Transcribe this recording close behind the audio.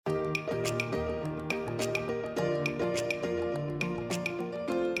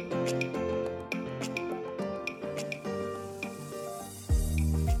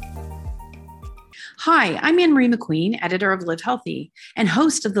Hi, I'm Ann Marie McQueen, editor of Livehealthy and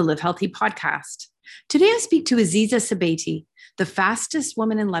host of the Livehealthy podcast. Today I speak to Aziza Sbaity, the fastest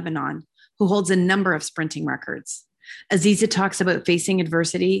woman in Lebanon, who holds a number of sprinting records. Aziza talks about facing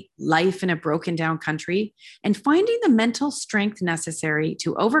adversity, life in a broken down country, and finding the mental strength necessary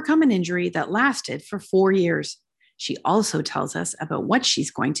to overcome an injury that lasted for 4 years. She also tells us about what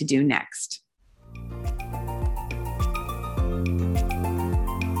she's going to do next.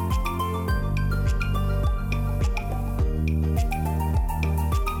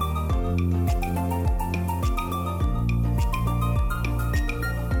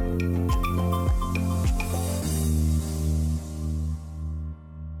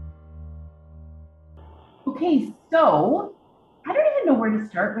 Okay, so I don't even know where to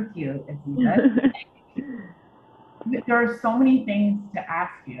start with you, Aziza. There are so many things to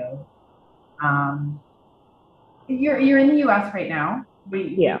ask you. Um, you're in the U.S. right now.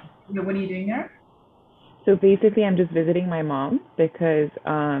 Yeah. What are you doing there? So basically, I'm just visiting my mom because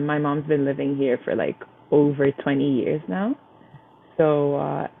my mom's been living here for like over 20 years now.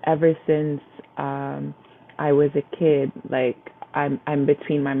 So ever since I was a kid, like I'm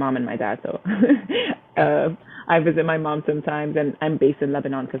between my mom and my dad. So Okay. I visit my mom sometimes, and I'm based in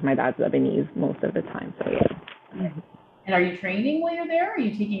Lebanon because my dad's Lebanese most of the time. So yeah. And are you training while you're there? Are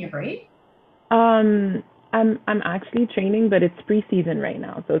you taking a break? Um, I'm actually training, but it's preseason right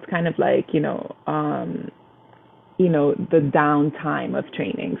now, so it's kind of like the downtime of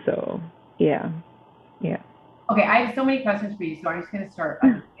training. So yeah, yeah, Okay, I have so many questions for you, so I'm just going to start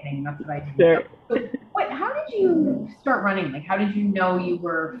at the beginning. That's what I do. sure. How did you start running? Like, how did you know you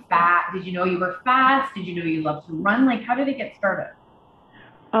were fat? Did you know you were fast? Did you know you loved to run? Like, how did it get started?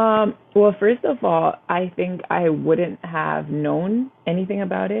 Well, first of all, I think I wouldn't have known anything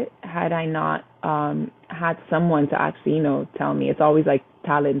about it had I not had someone to actually, tell me. It's always like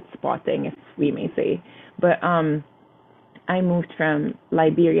talent spotting, if we may say. But I moved from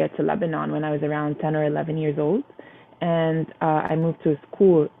Liberia to Lebanon when I was around 10 or 11 years old. And I moved to a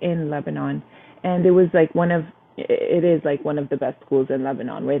school in Lebanon. And it is like one of the best schools in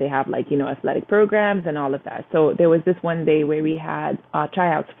Lebanon where they have like, athletic programs and all of that. So there was this one day where we had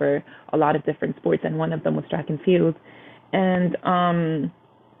tryouts for a lot of different sports, and one of them was track and field. And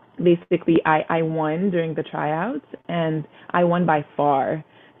basically, I won during the tryouts, and I won by far.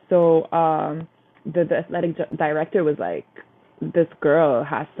 So the athletic director was like, "This girl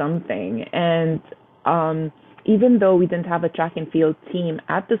has something," and even though we didn't have a track and field team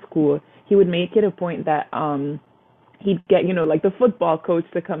at the school, he would make it a point that he'd get like the football coach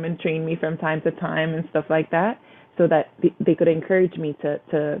to come and train me from time to time and stuff like that, so that they could encourage me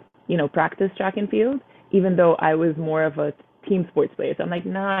to practice track and field, even though I was more of a team sports player. So I'm like,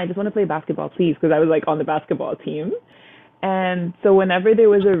 nah, I just want to play basketball, please, because I was like on the basketball team. And so whenever there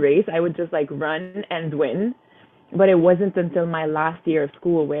was a race, I would just like run and win. But it wasn't until my last year of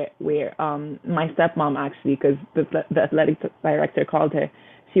school where my stepmom actually, because the athletic director called her,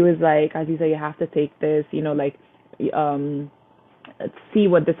 she was like, Aziza, you have to take this, like um see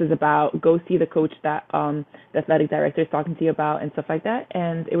what this is about. Go see the coach that the athletic director is talking to you about and stuff like that.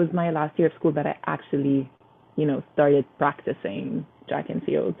 And it was my last year of school that I actually, started practicing track and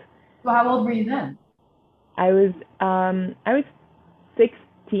field. So how old were you then? I was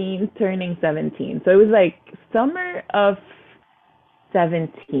 16 turning 17. So it was like summer of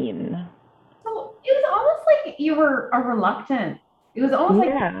 17. So it was almost like you were a reluctant. It was almost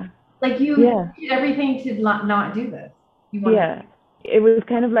Yeah. like you Yeah. did everything to not do this. You wanted. Yeah. It was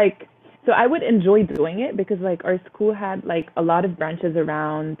kind of like, so I would enjoy doing it because like our school had like a lot of branches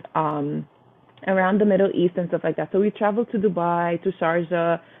around the Middle East and stuff like that. So we traveled to Dubai, to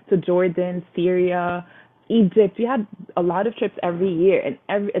Sharjah, to Jordan, Syria, Egypt. We had a lot of trips every year,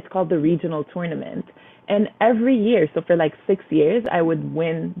 and it's called the regional tournament. And every year, so for like 6 years, I would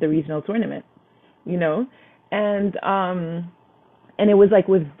win the regional tournament, you know, and it was like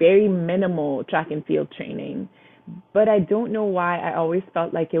with very minimal track and field training. But I don't know why I always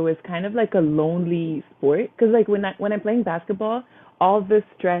felt like it was kind of like a lonely sport, because like when I'm playing basketball, all the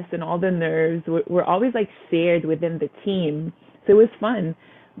stress and all the nerves were always like shared within the team, so it was fun.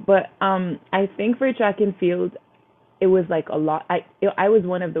 But I think for track and field, it was like a lot. I was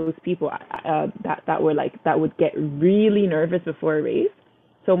one of those people that were like that would get really nervous before a race.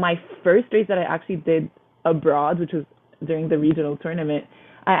 So my first race that I actually did abroad, which was during the regional tournament,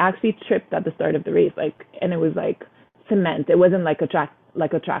 I actually tripped at the start of the race, like, and it was like cement. It wasn't like a track,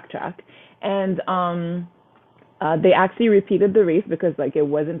 and they actually repeated the race because like it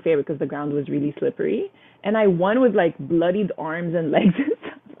wasn't fair because the ground was really slippery, and I won with like bloodied arms and legs and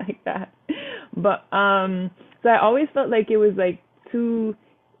stuff like that. But so I always felt like it was like too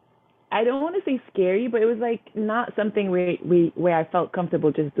I don't want to say scary, but it was like not something where I felt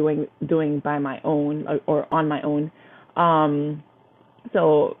comfortable just doing by my own, or on my own. Um,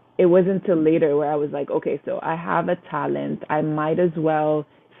 so it wasn't until later where I was like, okay, so I have a talent. I might as well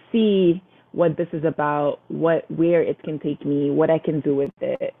see what this is about, where it can take me, what I can do with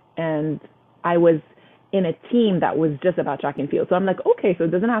it. And I was in a team that was just about track and field. So I'm like, okay, so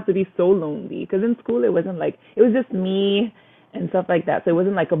it doesn't have to be so lonely. Because in school, it wasn't like, it was just me and stuff like that. So it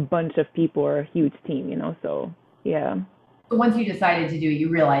wasn't like a bunch of people or a huge team, So, yeah. So once you decided to do it, you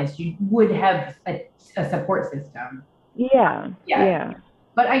realized you would have a support system. Yeah. Yeah. Yeah.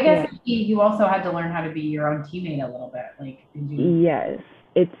 But I guess Yeah. you also had to learn how to be your own teammate a little bit. Like, did you? Yes,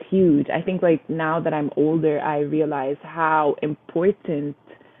 it's huge. I think like now that I'm older, I realize how important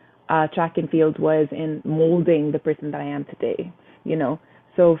track and field was in molding the person that I am today, you know.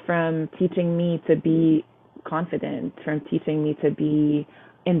 So from teaching me to be confident, from teaching me to be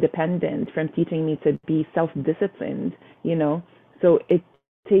independent, from teaching me to be self-disciplined. So it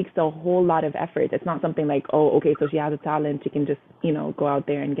takes a whole lot of effort. It's not something like, oh, okay, so she has a talent, she can just go out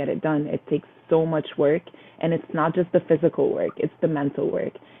there and get it done. It takes so much work, and it's not just the physical work, it's the mental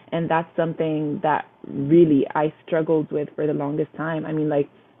work. And that's something that really I struggled with for the longest time. I mean, like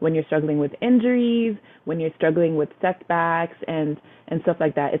when you're struggling with injuries, when you're struggling with setbacks and stuff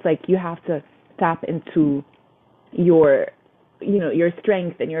like that, it's like you have to tap into your your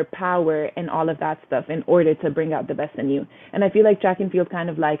strength and your power and all of that stuff in order to bring out the best in you. And I feel like track and field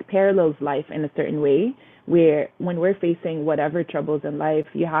kind of like parallels life in a certain way, where when we're facing whatever troubles in life,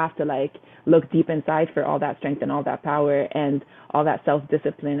 you have to like look deep inside for all that strength and all that power and all that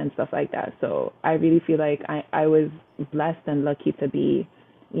self-discipline and stuff like that. So I really feel like I was blessed and lucky to be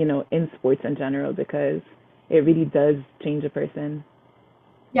in sports in general, because it really does change a person.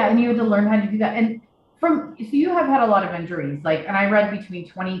 Yeah, and you had to learn how to do that. And so you have had a lot of injuries. Like, and I read between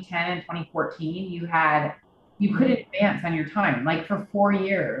 2010 and 2014, you couldn't advance on your time. Like for 4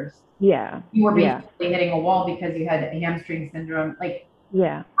 years, Yeah. you were Yeah. basically hitting a wall because you had hamstring syndrome.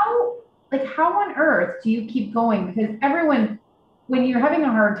 Yeah. How how on earth do you keep going? Because everyone, when you're having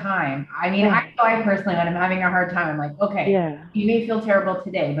a hard time, I mean, Yeah. I personally, when I'm having a hard time, I'm like, okay, Yeah. you may feel terrible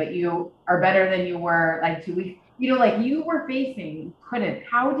today, but you are better than you were like 2 weeks. Like you were facing, you couldn't.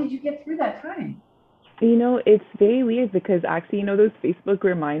 How did you get through that time? It's very weird because actually, those Facebook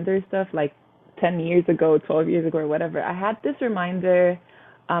reminder stuff, like 10 years ago, 12 years ago, or whatever, I had this reminder,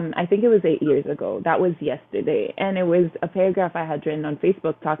 I think it was 8 years ago. That was yesterday. And it was a paragraph I had written on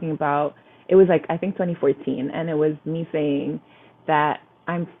Facebook talking about, it was like, I think 2014. And it was me saying that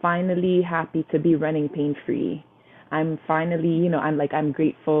I'm finally happy to be running pain free. I'm finally, I'm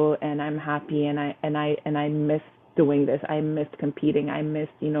grateful and I'm happy, and I miss doing this. I missed competing. I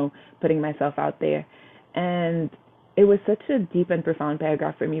missed, putting myself out there. And it was such a deep and profound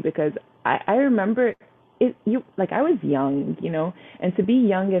paragraph for me, because I remember I was young, and to be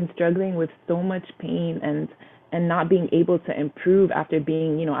young and struggling with so much pain and not being able to improve after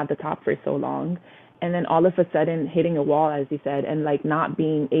being, at the top for so long. And then all of a sudden hitting a wall, as you said, and like not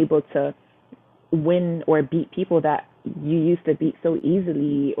being able to win or beat people that you used to beat so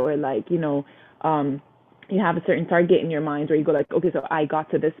easily, or like you have a certain target in your mind where you go like, okay, so I got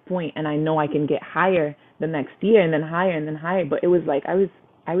to this point and I know I can get higher the next year, and then higher and then higher. But it was like I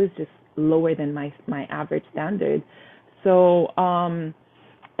was just lower than my average standard. So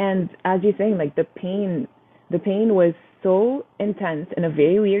and as you're saying, like the pain was so intense in a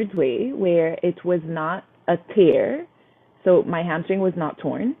very weird way, where it was not a tear. So my hamstring was not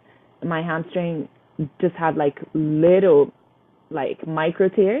torn. My hamstring just had like little, like micro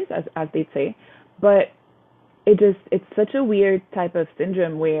tears, as they'd say. But it's such a weird type of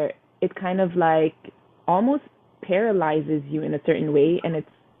syndrome where it kind of like almost paralyzes you in a certain way, and it's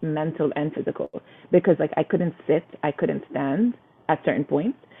mental and physical, because like I couldn't sit, I couldn't stand at certain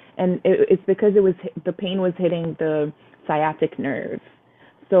points, and it's because the pain was hitting the sciatic nerve.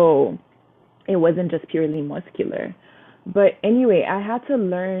 So it wasn't just purely muscular. But anyway, I had to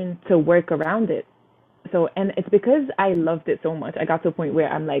learn to work around it. So, and it's because I loved it so much. I got to a point where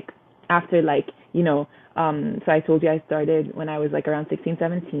I'm like, after like, so I told you I started when I was like around 16,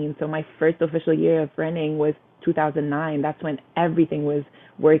 17. So my first official year of running was 2009. That's when everything was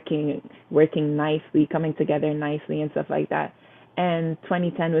working nicely, coming together nicely and stuff like that. And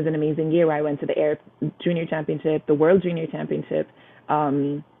 2010 was an amazing year where I went to the Air Junior Championship, the World Junior Championship.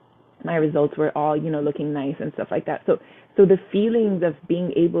 Um, my results were all looking nice and stuff like that. So the feelings of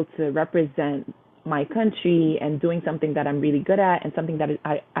being able to represent my country and doing something that I'm really good at, and something that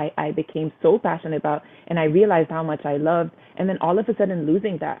I became so passionate about, and I realized how much I loved, and then all of a sudden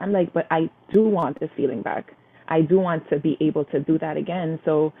losing that, I'm like, but I do want this feeling back. I do want to be able to do that again.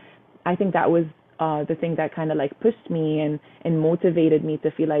 So I think that was the thing that kind of like pushed me and motivated me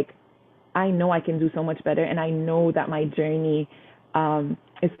to feel like I know I can do so much better, and I know that my journey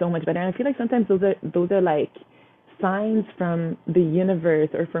is so much better. And I feel like sometimes those are like signs from the universe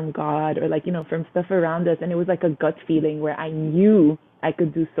or from God or like from stuff around us. And it was like a gut feeling where I knew I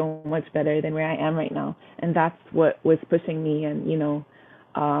could do so much better than where I am right now, and that's what was pushing me. And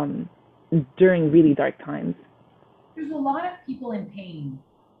um, during really dark times. There's a lot of people in pain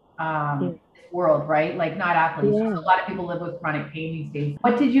Yeah. in this world, right? Like not athletes. Just Yeah. a lot of people live with chronic pain these days.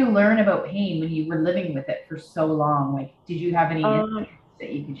 What did you learn about pain when you were living with it for so long? Like, did you have any Um, insights that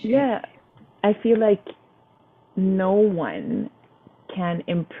you could share? yeah. I feel like no one can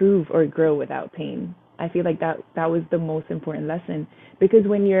improve or grow without pain. I feel like that was the most important lesson, because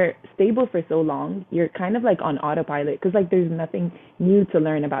when you're stable for so long, you're kind of like on autopilot, because like there's nothing new to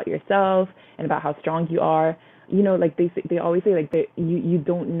learn about yourself and about how strong you are. Like they always say like that you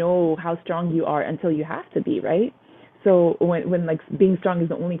don't know how strong you are until you have to be, right? So when like being strong is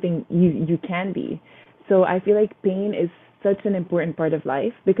the only thing you can be. So I feel like pain is such an important part of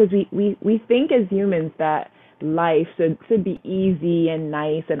life, because we think as humans that life should be easy and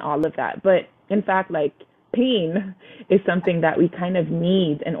nice and all of that. But in fact, like pain is something that we kind of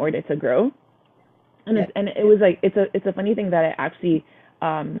need in order to grow. And Yeah. it was like it's a funny thing that I actually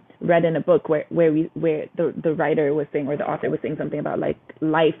read in a book where the writer was saying, or the author was saying something about like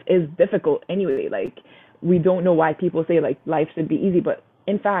life is difficult anyway. Like we don't know why people say like life should be easy, but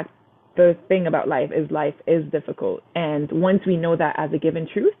in fact the thing about life is difficult. And once we know that as a given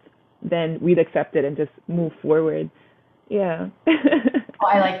truth, then we'd accept it and just move forward. Yeah. Oh,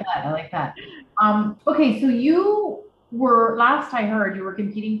 I like that. I like that. Okay, so you were last I heard you were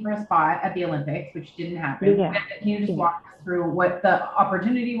competing for a spot at the Olympics, which didn't happen. Yeah. Can you just Yeah. walk us through what the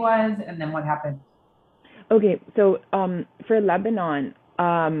opportunity was and then what happened? Okay, so for Lebanon,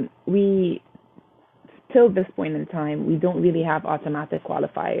 we till this point in time, we don't really have automatic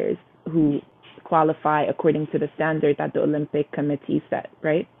qualifiers who qualify according to the standard that the Olympic Committee set,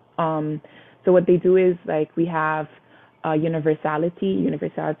 right? So what they do is like we have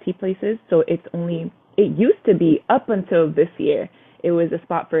universality places. So it used to be up until this year, it was a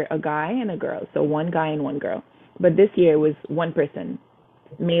spot for a guy and a girl, so one guy and one girl. But this year it was one person,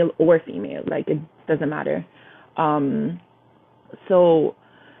 male or female, like it doesn't matter. Um, so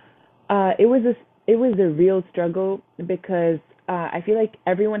it was a real struggle, because I feel like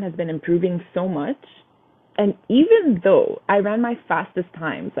everyone has been improving so much. And even though I ran my fastest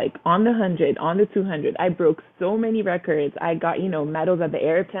times, like on the 100, on the 200, I broke so many records. I got, medals at the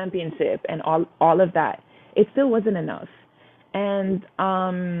Arab Championship and all of that. It still wasn't enough. And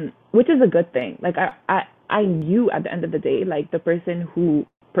which is a good thing. Like I knew at the end of the day, like the person who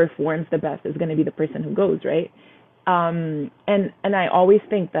performs the best is going to be the person who goes, right? And I always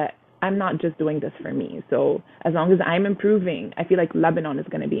think that I'm not just doing this for me. So as long as I'm improving, I feel like Lebanon is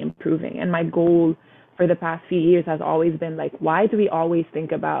going to be improving. And my goal for the past few years has always been like, why do we always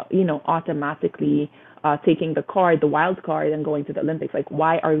think about, automatically taking the wild card and going to the Olympics? Like,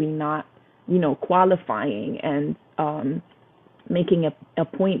 why are we not, qualifying and making a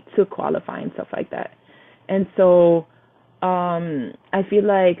point to qualify and stuff like that? And so I feel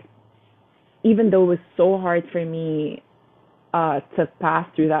like even though it was so hard for me to pass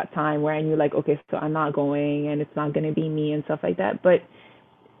through that time where I knew like, okay, so I'm not going and it's not going to be me and stuff like that. But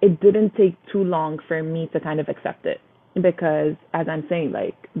it didn't take too long for me to kind of accept it, because as I'm saying,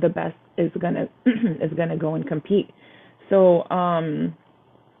 like the best is gonna is gonna go and compete. So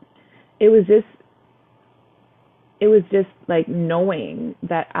it was just like knowing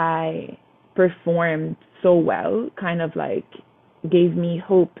that I performed so well kind of like gave me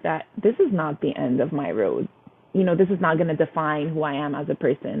hope that this is not the end of my road. This is not going to define who I am as a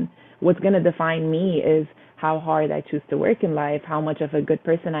person. What's going to define me is how hard I choose to work in life, how much of a good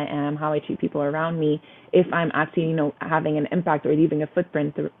person I am, how I treat people around me, if I'm actually, having an impact or leaving a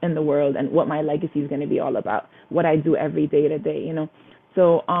footprint in the world, and what my legacy is going to be all about, what I do every day to day.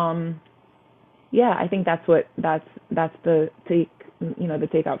 So, yeah, I think that's the the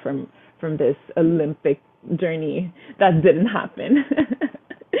takeout from this Olympic journey that didn't happen.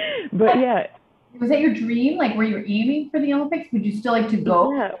 But yeah, Was that your dream? Like, were you aiming for the Olympics? Would you still like to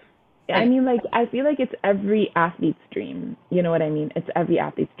go? yeah. I Like, mean, like, I feel like it's every athlete's dream. You know what I mean? It's every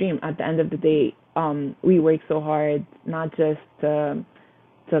athlete's dream. At the end of the day, we work so hard, not just to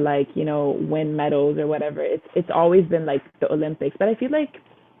like, win medals or whatever. It's always been like the Olympics. But I feel like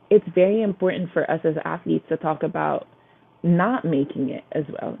it's very important for us as athletes to talk about not making it as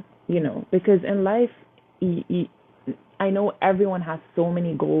well, because in life, I know everyone has so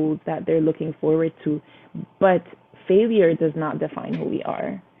many goals that they're looking forward to, but failure does not define who we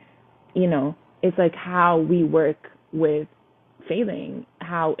are. you know, it's like how we work with failing,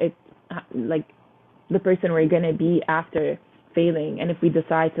 how it's like the person we're going to be after failing. And if we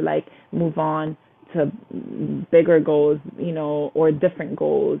decide to like move on to bigger goals, you know, or different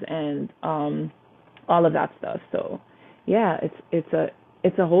goals and all of that stuff. So yeah, it's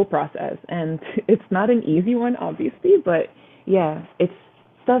a whole process and it's not an easy one obviously, but yeah, it's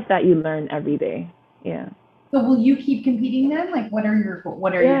stuff that you learn every day. Yeah. So will you keep competing then? Like what are your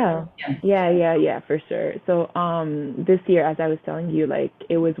Yeah. plans? Yeah, for sure. So this year, as I was telling you, like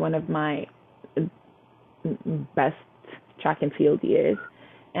it was one of my best track and field years.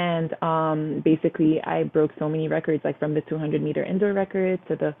 And basically, I broke so many records, like from the 200-meter indoor record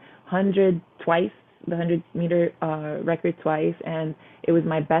to the 100 twice, the 100-meter record twice. And it was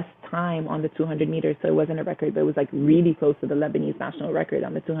my best time on the 200 meters. So it wasn't a record, but it was like really close to the Lebanese national record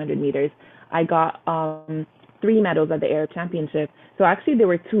on the 200 meters. I got 3 medals at the Arab Championship. So actually, there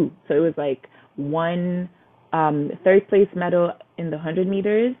were two. So it was like one third place medal in the 100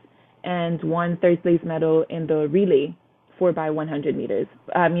 meters and one third place medal in the relay 4x100 meters.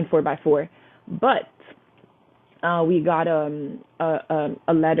 I mean 4x4. But we got a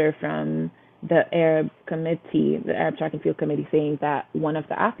letter from the Arab committee, the Arab track and field committee, saying that one of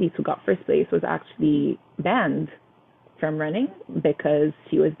the athletes who got first place was actually banned from running because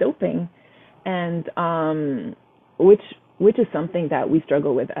she was doping, and which which is something that we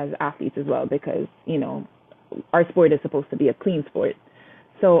struggle with as athletes as well because our sport is supposed to be a clean sport.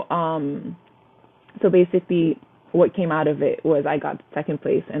 So so basically, what came out of it was I got second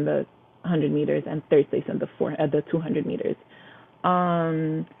place in the 100 meters and third place in the 200 meters.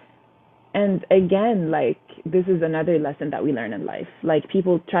 Um, and again, like this is another lesson that we learn in life. Like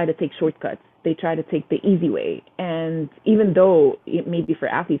people try to take shortcuts. They try to take the easy way. And even though it maybe for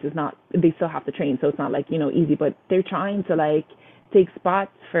athletes it's not, they still have to train. So it's not like, easy, but they're trying to like take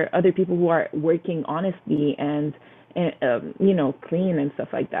spots for other people who are working honestly and clean and stuff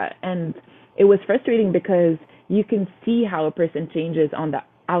like that. And it was frustrating because you can see how a person changes on the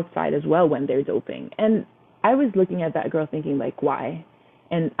outside as well when they're doping. And I was looking at that girl thinking like, why?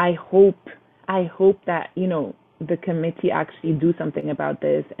 And I hope that the committee actually do something about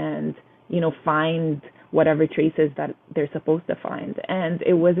this and find whatever traces that they're supposed to find. And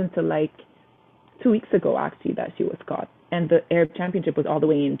it wasn't until like 2 weeks ago actually that she was caught, and the Arab Championship was all the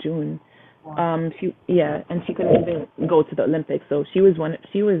way in June. And she couldn't even go to the Olympics, so she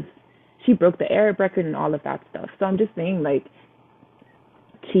broke the Arab record and all of that stuff. So I'm just saying like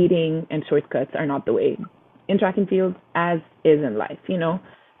cheating and shortcuts are not the way in track and field as is in life.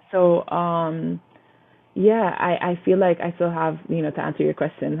 So yeah, I feel like I still have, to answer your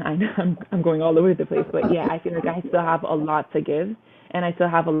question, I know I'm going all over the place, but yeah, I feel like I still have a lot to give and I still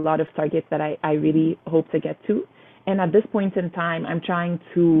have a lot of targets that I really hope to get to. And at this point in time, I'm trying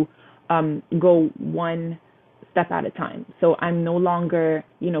to go one step at a time. So I'm no longer,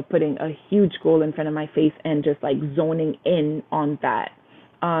 putting a huge goal in front of my face and just like zoning in on that.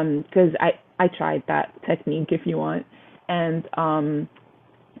 Because I tried that technique if you want. And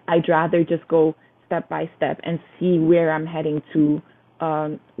I'd rather just go step by step and see where I'm heading to.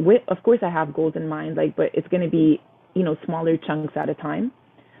 Of course, I have goals in mind, like, but it's going to be, smaller chunks at a time.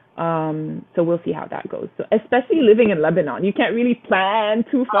 So we'll see how that goes. So especially living in Lebanon, you can't really plan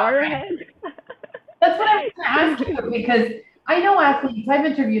too far ahead. That's what I was going to ask you because I know athletes. I've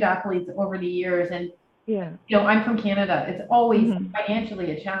interviewed athletes over the years, and Yeah. I'm from Canada. It's always Hmm.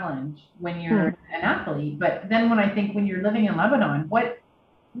 financially a challenge when you're Hmm. an athlete. But then when I think when you're living in Lebanon, what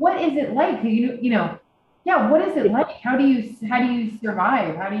is it like? Yeah, what is it like? How do you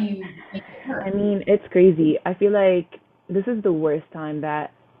survive? How do you make it I work? mean, it's crazy. I feel like this is the worst time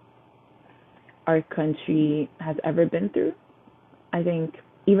that our country has ever been through. I think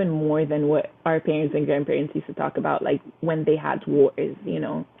even more than what our parents and grandparents used to talk about, like when they had wars.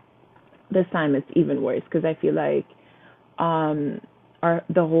 This time it's even worse because I feel like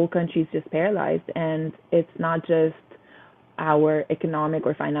the whole country's just paralyzed, and it's not just our economic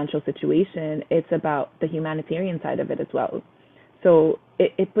or financial situation, it's about the humanitarian side of it as well. So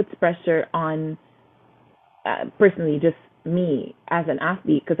it puts pressure on, personally, just me as an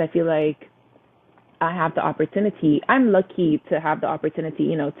athlete, because I feel like I have the opportunity. I'm lucky to have the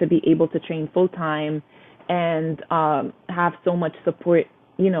opportunity, to be able to train full time and have so much support,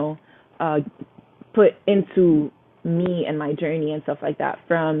 you know, uh, put into me and my journey and stuff like that,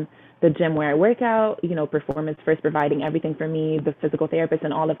 from the gym where I work out, performance first providing everything for me, the physical therapist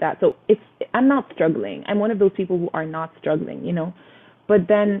and all of that. So I'm not struggling. I'm one of those people who are not struggling. But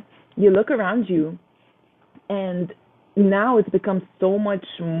then you look around you and now it's become so much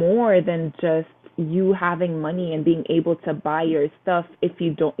more than just you having money and being able to buy your stuff. If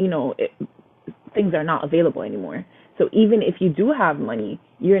you don't, things are not available anymore. So even if you do have money,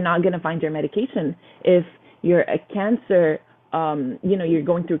 you're not going to find your medication. If you're a cancer, you're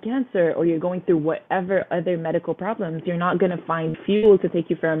going through cancer or you're going through whatever other medical problems, you're not going to find fuel to take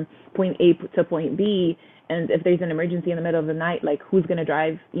you from point A to point B. And if there's an emergency in the middle of the night, like who's going to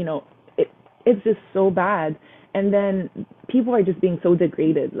drive? It's just so bad. And then people are just being so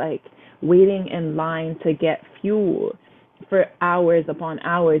degraded, like waiting in line to get fuel for hours upon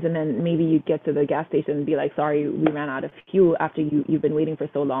hours, and then maybe you get to the gas station and be like, sorry, we ran out of fuel after you've been waiting for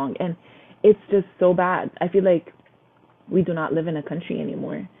so long. And it's just so bad. I feel like we do not live in a country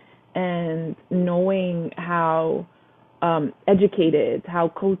anymore. And knowing how educated, how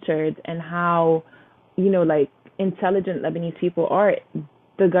cultured, and how, like intelligent Lebanese people are,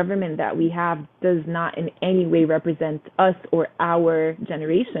 the government that we have does not in any way represent us or our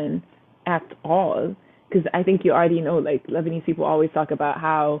generation at all. Because I think you already know, like Lebanese people always talk about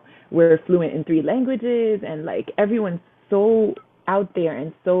how we're fluent in three languages, and like everyone's so out there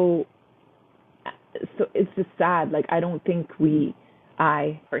and so it's just sad. Like I don't think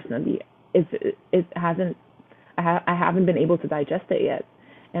I personally, it hasn't, I haven't been able to digest it yet.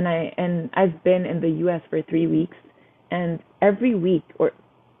 I've been in the U.S. for 3 weeks, and every week or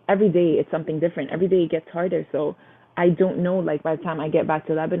every day it's something different. Every day it gets harder. So I don't know, like by the time I get back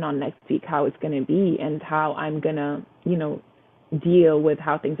to Lebanon next week, how it's gonna be and how I'm gonna, deal with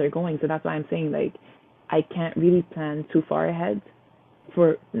how things are going. So that's why I'm saying like I can't really plan too far ahead.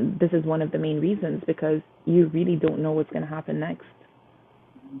 For this is one of the main reasons, because you really don't know what's gonna happen next.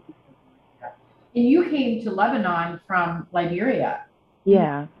 And you came to Lebanon from Liberia.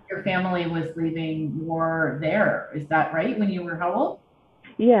 Yeah. Your family was leaving war there. Is that right? When you were how old?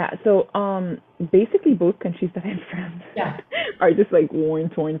 Yeah, so basically both countries that I'm from Yeah. are just like war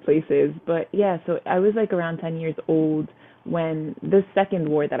torn places. But yeah, so I was like around 10 years old when the second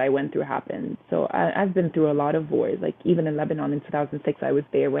war that I went through happened. So I've been through a lot of wars. Like even in Lebanon in 2006, I was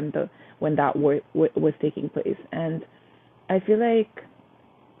there when that war was taking place, and I feel like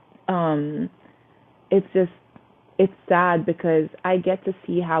um it's just it's sad because I get to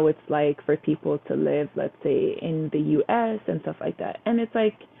see how it's like for people to live, let's say, in the US and stuff like that. And it's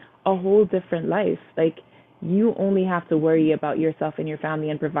like a whole different life. Like you only have to worry about yourself and your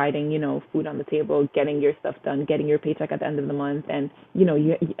family and providing, food on the table, getting your stuff done, getting your paycheck at the end of the month, and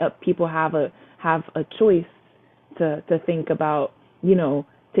people have a choice to think about,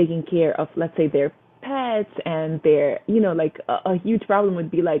 taking care of, let's say, their pets and their, like a huge problem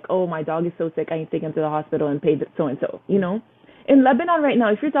would be like, oh, my dog is so sick, I need to take him to the hospital and pay the so and so. In Lebanon right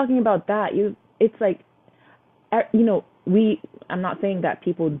now, if you're talking about that, it's like, I'm not saying that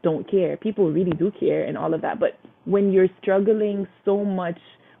people don't care. People really do care and all of that. But when you're struggling so much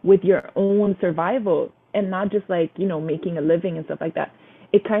with your own survival and not just like, making a living and stuff like that,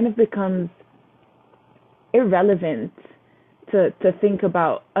 it kind of becomes irrelevant to think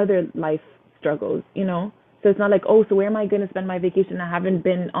about other life struggles. So it's not like, oh, so where am I going to spend my vacation? I haven't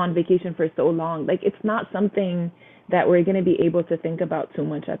been on vacation for so long. Like it's not something that we're going to be able to think about too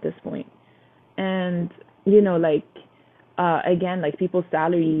much at this point. And like again, like people's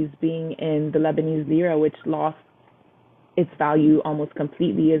salaries being in the Lebanese lira, which lost its value almost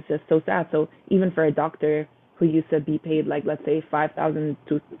completely, is just so sad. So even for a doctor who used to be paid like, let's say, $5,000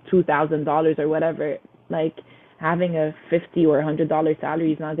 to $2,000 or whatever, like having a $50 or $100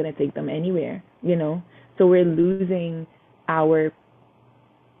 salary is not going to take them anywhere. So we're losing our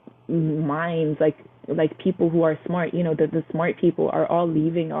minds, like people who are smart. The smart people are all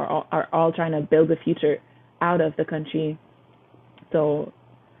leaving, are all trying to build a future out of the country. So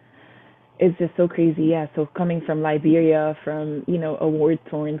it's just so crazy. Yeah, so coming from Liberia, from a war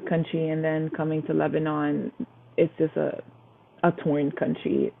torn country, and then coming to Lebanon, it's just a torn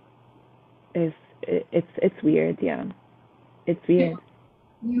country. It's weird. Yeah, it's weird.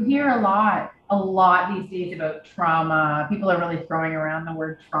 You hear a lot these days about trauma. People are really throwing around the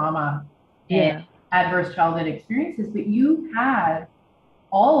word trauma and Yeah. adverse childhood experiences, but you had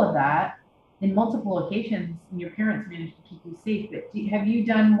all of that in multiple occasions, and your parents managed to keep you safe. But have you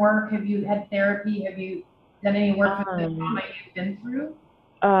done work? Have you had therapy? Have you done any work with the Um, trauma you've been through?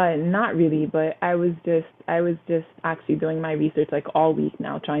 not really, but I was just actually doing my research like all week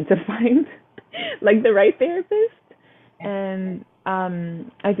now, trying to find like the right therapist. And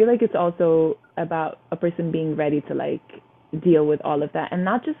I feel like it's also about a person being ready to like deal with all of that, and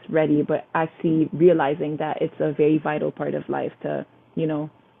not just ready, but actually realizing that it's a very vital part of life to, you know,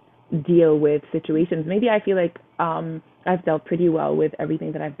 deal with situations. Maybe I feel like I've dealt pretty well with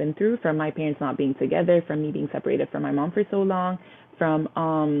everything that I've been through, from my parents not being together, from me being separated from my mom for so long, from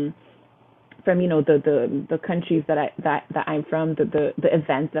the countries that I'm from, the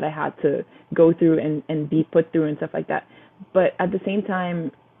events that I had to go through and be put through and stuff like that. But at the same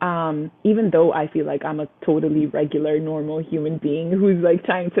time, even though I feel like I'm a totally regular, normal human being who's like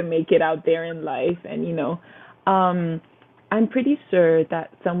trying to make it out there in life, and I'm pretty sure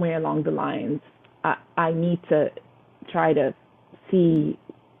that somewhere along the lines, I need to try to see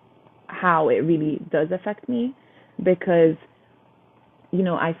how it really does affect me, because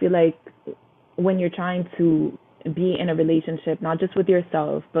I feel like when you're trying to be in a relationship, not just with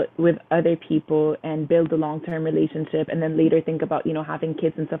yourself, but with other people, and build a long-term relationship, and then later think about, having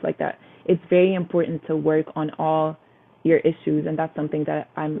kids and stuff like that, it's very important to work on all your issues. And that's something that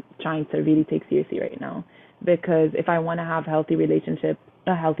I'm trying to really take seriously right now. Because if I want to have a healthy relationship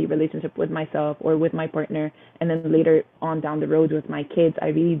with myself or with my partner, and then later on down the road with my kids, I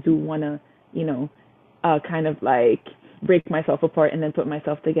really do want to, kind of like break myself apart and then put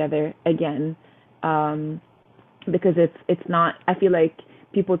myself together again. Because it's not, I feel like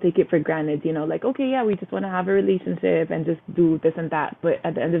people take it for granted, like, okay, yeah, we just want to have a relationship and just do this and that. But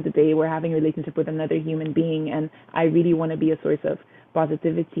at the end of the day, we're having a relationship with another human being. And I really want to be a source of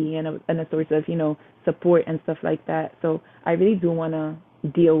positivity and a source of, support and stuff like that. So I really do want to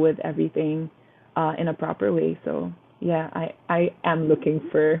deal with everything in a proper way. So yeah, I am looking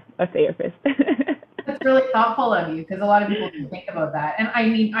for a therapist. That's really thoughtful of you, because a lot of people don't think about that. And I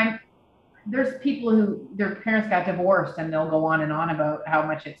mean, there's people who their parents got divorced and they'll go on and on about how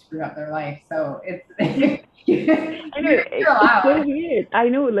much it screwed up their life. So it's I know you're it's so allowed. weird. I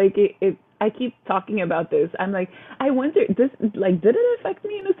know, like I keep talking about this. I'm like, I wonder, this, like, did it affect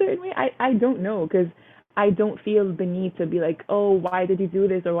me in a certain way? I don't know, because I don't feel the need to be like, oh, why did you do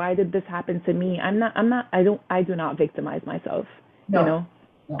this, or why did this happen to me? I do not victimize myself. You No, know,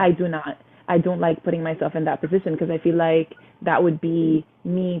 no. I do not. I don't like putting myself in that position, because I feel like that would be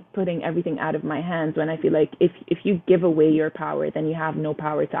me putting everything out of my hands, when I feel like if you give away your power, then you have no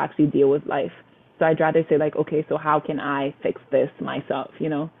power to actually deal with life. So I'd rather say, like, okay, so how can I fix this myself?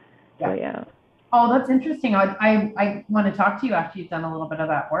 So Yeah. yeah. Oh, that's interesting. I want to talk to you after you've done a little bit of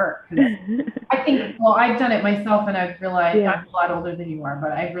that work, because I think, well, I've done it myself, and I've realized I'm Yeah. a lot older than you are,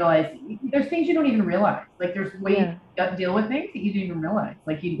 but I've realized there's things you don't even realize. Like there's ways Yeah. to deal with things that you don't even realize.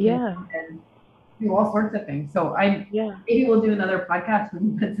 Like you can Yeah. and do all sorts of things. So Yeah. maybe we'll do another podcast when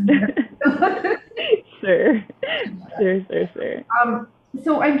you put some there. Sure. Sure. um,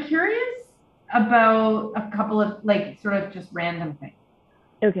 so I'm curious about a couple of like sort of just random things.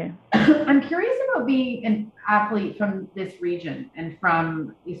 Okay. I'm curious about being an athlete from this region and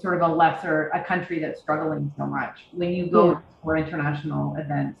from sort of a country that's struggling so much. When you go Yeah. for international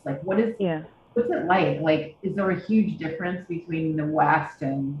events, like Yeah. what's it like? Like, is there a huge difference between the West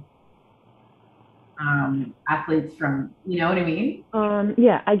and athletes from, you know what I mean?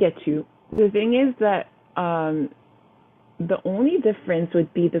 Yeah, I get you. The thing is that the only difference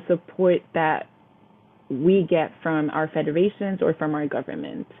would be the support that we get from our federations or from our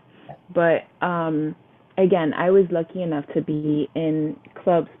government. But again, I was lucky enough to be in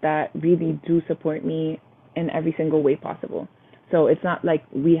clubs that really do support me in every single way possible. So it's not like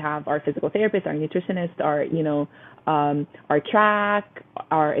we have our physical therapist, our nutritionist, our track,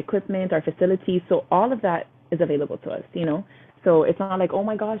 our equipment, our facilities. So all of that is available to us. So it's not like, oh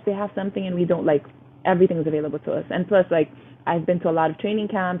my gosh, they have something and we don't, like, everything is available to us. And plus, like, I've been to a lot of training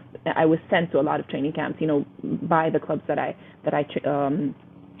camps. I was sent to a lot of training camps, by the clubs that I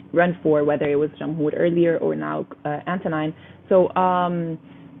run for, whether it was Jamhur earlier or now Antonine. So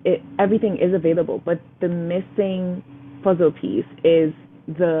everything is available, but the missing puzzle piece is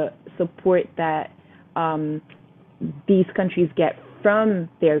the support that um, these countries get from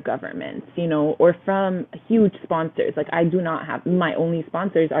their governments, or from huge sponsors. Like, I do not have, my only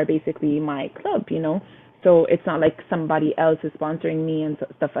sponsors are basically my club. So it's not like somebody else is sponsoring me and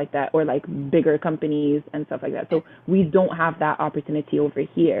stuff like that, or like bigger companies and stuff like that. So we don't have that opportunity over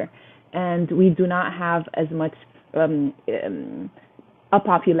here, and we do not have as much a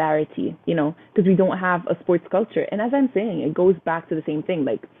popularity, because we don't have a sports culture. And as I'm saying, it goes back to the same thing.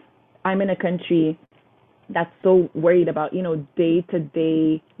 Like, I'm in a country that's so worried about, day to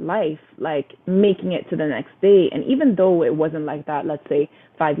day life, like making it to the next day. And even though it wasn't like that, let's say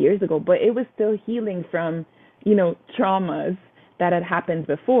 5 years ago, but it was still healing from, traumas that had happened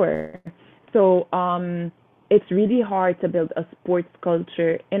before. So it's really hard to build a sports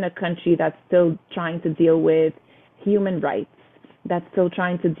culture in a country that's still trying to deal with human rights, that's still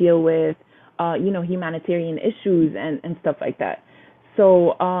trying to deal with, humanitarian issues and stuff like that.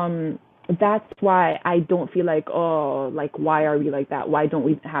 So that's why I don't feel like, oh, like why are we like that? Why don't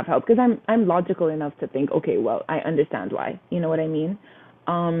we have help? Because I'm logical enough to think, okay, well, I understand why. You know what I mean?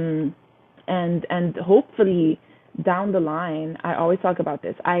 Um, and hopefully down the line, I always talk about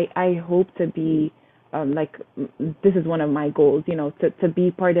this. I hope to be like this is one of my goals, to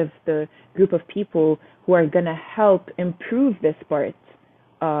be part of the group of people who are gonna help improve this part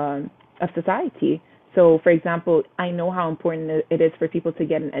of society. So, for example, I know how important it is for people to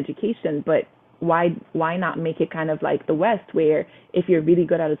get an education, but why not make it kind of like the West, where if you're really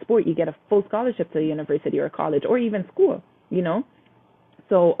good at a sport, you get a full scholarship to a university or college or even school, you know?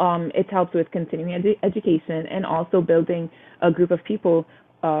 So it helps with continuing education and also building a group of people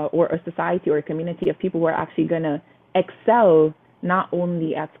or a society or a community of people who are actually going to excel not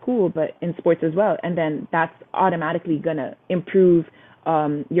only at school but in sports as well. And then that's automatically going to improve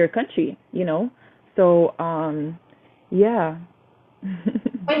your country, you know? So, yeah.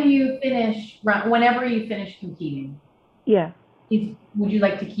 Whenever you finish competing, Yeah. would you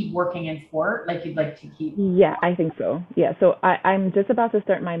like to keep working in sport? Like you'd like to keep? Yeah, I think so. Yeah, so I'm just about to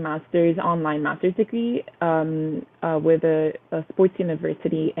start my online master's degree with a sports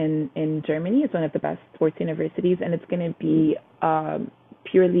university in Germany. It's one of the best sports universities, and it's going to be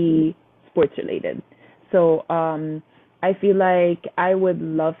purely sports related. So I feel like I would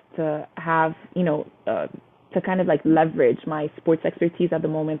love to have, to kind of like leverage my sports expertise at the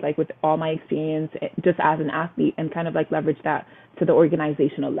moment, like with all my experience just as an athlete, and kind of like leverage that to the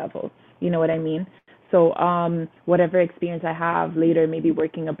organizational level. You know what I mean? So whatever experience I have later, maybe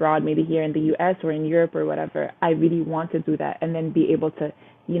working abroad, maybe here in the US or in Europe or whatever, I really want to do that and then be able to,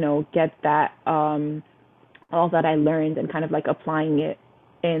 get that all that I learned and kind of like applying it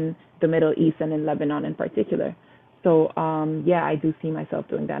in the Middle East and in Lebanon in particular. So yeah, I do see myself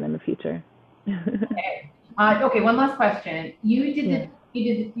doing that in the future. Okay. Okay. One last question. Yeah. You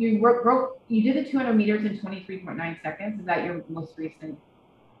did the 200 meters in 23.9 seconds. Is that your most recent?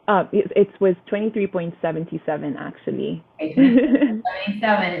 It was 23.77 actually. Okay, 77.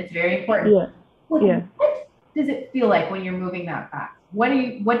 It's very important. Yeah. Yeah. What does it feel like when you're moving that fast? What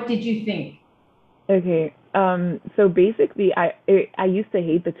did you think? Okay. So basically, I used to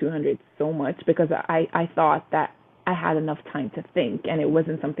hate the 200 so much because I thought that I had enough time to think, and it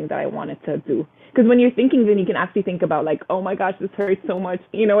wasn't something that I wanted to do. Because when you're thinking, then you can actually think about like, oh my gosh, this hurts so much.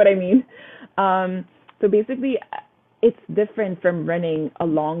 You know what I mean? So basically, it's different from running a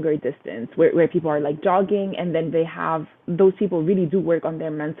longer distance where people are like jogging, and then those people really do work on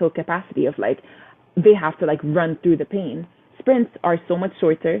their mental capacity of like they have to like run through the pain. Sprints are so much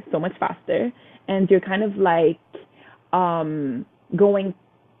shorter, so much faster, and you're kind of like going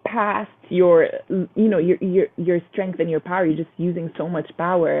past your strength and your power. You're just using so much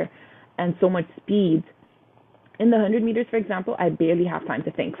power and so much speed. In the 100 meters, for example, I barely have time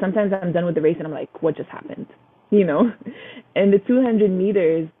to think. Sometimes I'm done with the race and I'm like, what just happened? You know? And the 200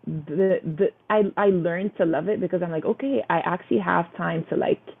 meters, I learned to love it because I'm like, okay, I actually have time to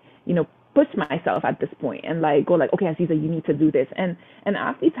like, push myself at this point and like go like, okay, Aziza, you need to do this. And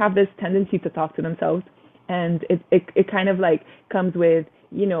athletes have this tendency to talk to themselves, and it kind of like comes with,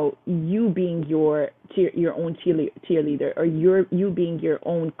 you being your own cheerleader, or you being your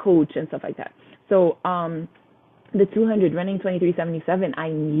own coach and stuff like that. So the 200 running 23:77, I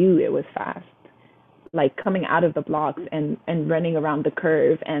knew it was fast, like coming out of the blocks and running around the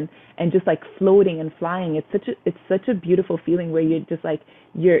curve and just like floating and flying. It's such a beautiful feeling where you're just like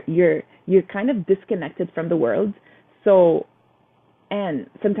you're kind of disconnected from the world. So, and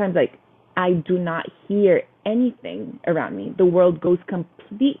sometimes like I do not hear anything around me. The world goes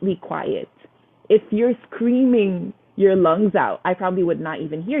completely quiet. If you're screaming your lungs out, I probably would not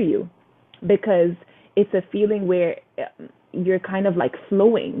even hear you, because it's a feeling where you're kind of like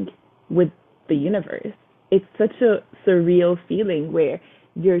flowing with the universe. It's such a surreal feeling where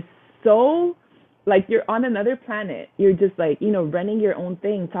you're so like you're on another planet. You're just like, running your own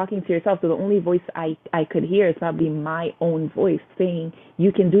thing, talking to yourself. So the only voice I could hear is probably my own voice saying,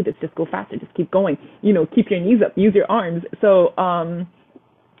 you can do this, just go faster, just keep going, keep your knees up, use your arms. So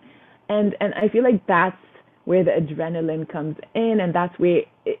and I feel like that's where the adrenaline comes in, and that's where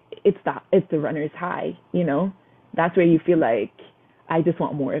it's the runner's high. That's where you feel like, I just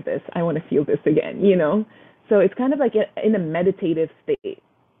want more of this. I want to feel this again. So it's kind of like in a meditative state.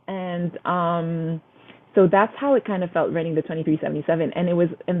 And so that's how it kind of felt running the 23:77. And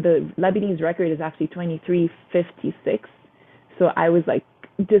the Lebanese record is actually 23:56. So I was like,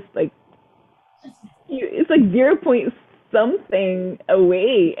 just like, it's like 0 point something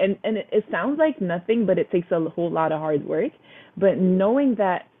away. And it sounds like nothing, but it takes a whole lot of hard work. But knowing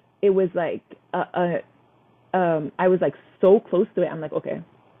that it was like, I was like so close to it, I'm like, okay,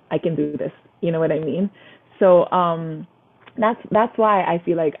 I can do this. You know what I mean? So that's why I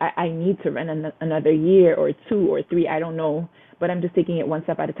feel like I need to run another year or 2 or 3. I don't know, but I'm just taking it one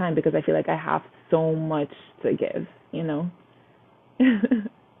step at a time because I feel like I have so much to give. You know.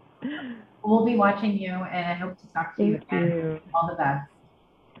 We'll be watching you, and I hope to talk to you Thank again. you. All the best.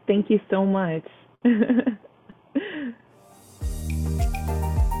 Thank you so much.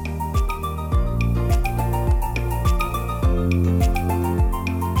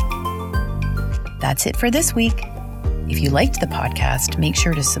 That's it for this week. If you liked the podcast, make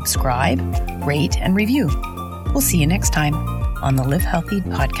sure to subscribe, rate, and review. We'll see you next time on the Live Healthy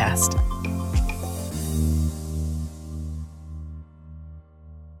podcast.